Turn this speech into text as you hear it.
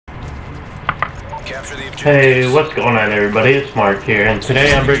Hey, what's going on everybody? It's Mark here, and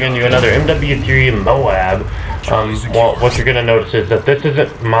today I'm bringing you another MW3 Moab. Well, what you're going to notice is that this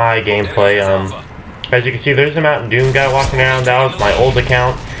isn't my gameplay. As you can see, there's a Mountain Doom guy walking around. That was my old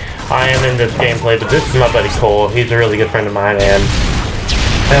account. I am in this gameplay, but this is my buddy Cole. He's a really good friend of mine, and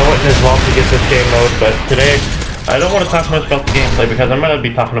I went in his vault to get this game mode, but today I don't want to talk much about the gameplay because I'm going to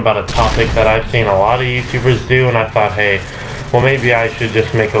be talking about a topic that I've seen a lot of YouTubers do, and I thought, hey, well, maybe I should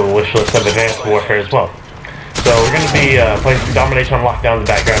just make a wish list of Advanced Warfare as well. So we're going to be playing some Domination on Lockdown in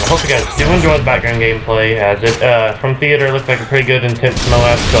the background. I hope you guys do enjoy the background gameplay, as it, from theater, looks like a pretty good, intense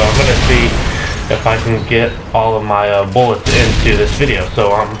Moab, so I'm going to see if I can get all of my bullets into this video.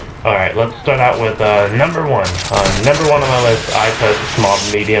 So, alright, let's start out with number one. Number one on my list, I put small to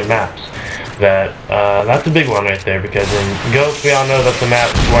medium maps. That's a big one right there, because in Ghost, we all know that the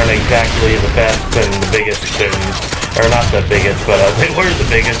maps weren't exactly the best and the biggest, or not the biggest, but they were the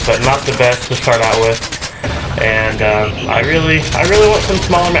biggest, but not the best to start out with. And I really want some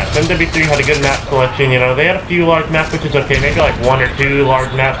smaller maps. MW3 had a good map selection, you know. They had a few large maps, which is okay. Maybe like 1 or 2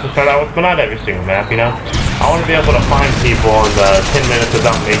 large maps to start out with, but not every single map, you know. I want to be able to find people in the 10 minutes of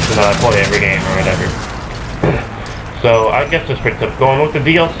Domination that I play every game or whatever. So I guess that's pretty typical. And with the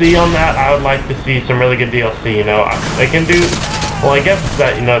DLC on that, I would like to see some really good DLC, you know. They can do, well, I guess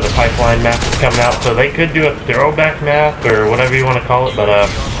that, you know, the Pipeline map is coming out, so they could do a throwback map or whatever you want to call it, but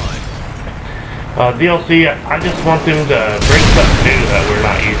DLC, I just want them to bring something new that we're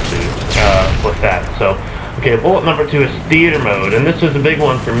not used to with that. So, okay, bullet number 2 is theater mode, and this is a big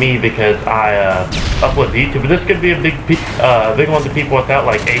one for me because I upload to YouTube, but this could be a big one to people without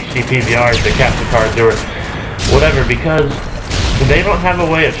like HD PVRs or capture cards or whatever, because they don't have a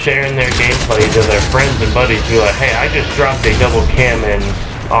way of sharing their gameplay to their friends and buddies who are like, hey, I just dropped a double cam in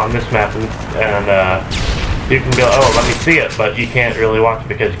on this map, and you can go, oh, let me see it, but you can't really watch it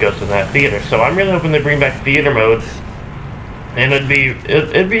because it goes to that theater. So I'm really hoping they bring back theater mode, and it'd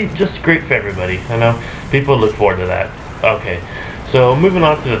be just great for everybody. I know people look forward to that. Okay, so moving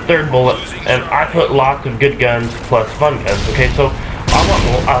on to the third bullet, and I put lots of good guns plus fun guns. Okay, so I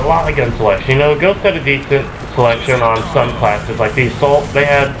want a lot of gun selection. You know, Ghost had a decent selection on some classes, like the Assault. They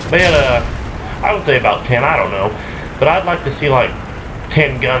had I would say about 10, I don't know, but I'd like to see like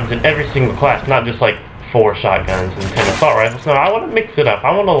 10 guns in every single class, not just like 4 shotguns and 10 assault rifles. No, I want to mix it up.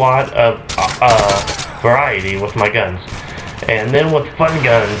 I want a lot of variety with my guns. And then with fun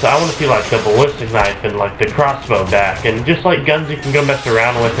guns, I want to see like the ballistic knife and like the crossbow back, and just like guns you can go mess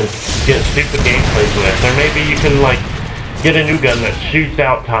around with and get stupid gameplays with. Or maybe you can like get a new gun that shoots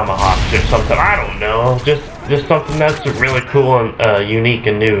out tomahawks or something. I don't know. Just something that's really cool and unique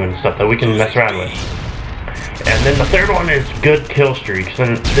and new and stuff that we can mess around with. And then the third one is good kill streaks,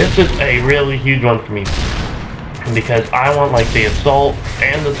 and this is a really huge one for me because I want like the assault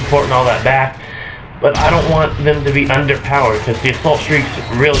and the support and all that back, but I don't want them to be underpowered because the assault streaks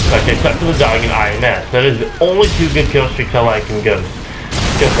really suck, except for the dog and IMS. That is the only 2 good kill streaks I like in Ghost.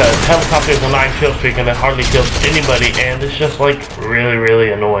 Because helicopter is a 9 kill streak and it hardly kills anybody, and it's just like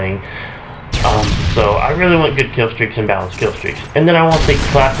really annoying. So I really want good kill streaks and balanced kill streaks. And then I want the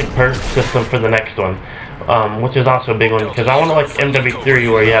classic perk system for the next one, which is also a big one, because I want to like MW3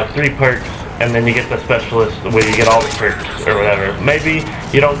 where you have 3 perks and then you get the specialist where you get all the perks or whatever. Maybe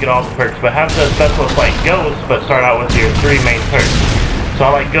you don't get all the perks, but have the specialist like Ghost, but start out with your 3 main perks. So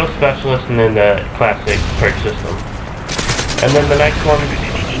I like Ghost Specialist and then the classic perk system. And then the next one,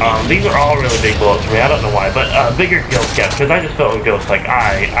 these are all really big bullets for me, I don't know why, but bigger kill scout, because I just felt in Ghost like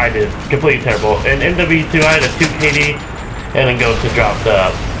I did completely terrible. In MW2 I had a 2 KD, and in Ghost it dropped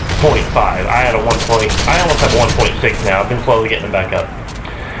 0.5. I had a 1 point, I almost have 1.6 now. I've been slowly getting it back up.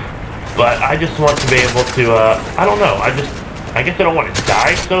 But I just want to be able to, I don't know, I guess I don't want to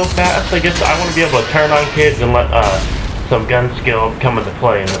die so fast. I guess I want to be able to turn on kids and let some gun skill come into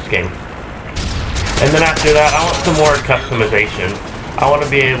play in this game. And then after that, I want some more customization. I want to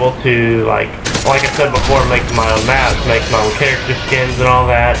be able to, like I said before, make my own maps, make my own character skins and all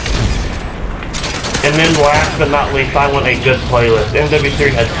that. And then last but not least, I want a good playlist.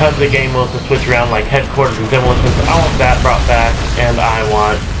 MW3 has tons of game modes to switch around, like Headquarters and Demolitions. I want that brought back, and I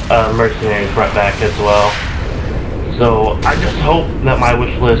want Mercenaries brought back as well. So I just hope that my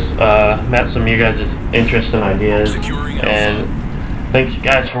wish list met some of you guys' interests and ideas. And thanks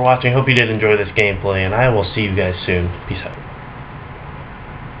guys for watching. Hope you did enjoy this gameplay, and I will see you guys soon. Peace out.